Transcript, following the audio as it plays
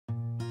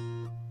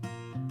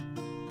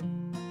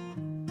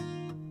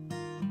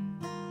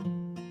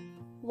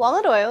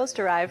Walnut oil is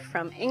derived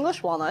from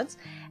English walnuts,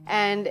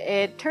 and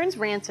it turns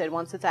rancid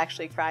once it's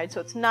actually fried,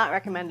 so it's not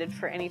recommended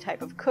for any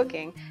type of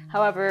cooking.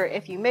 However,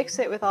 if you mix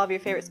it with all of your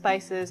favorite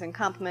spices and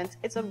condiments,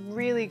 it's a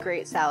really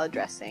great salad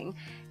dressing.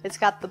 It's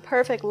got the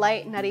perfect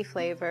light, nutty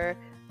flavor,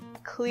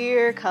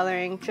 clear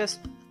coloring, just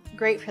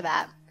great for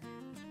that.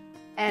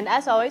 And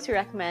as always, we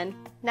recommend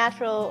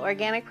natural,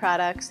 organic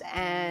products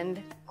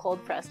and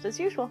cold pressed as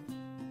usual.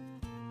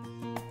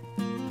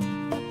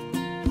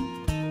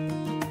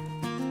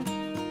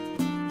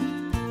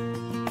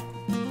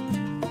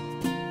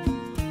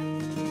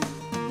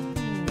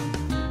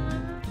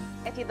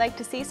 If you'd like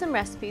to see some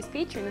recipes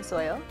featuring this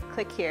oil,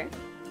 click here.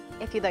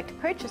 If you'd like to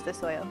purchase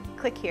this oil,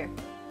 click here.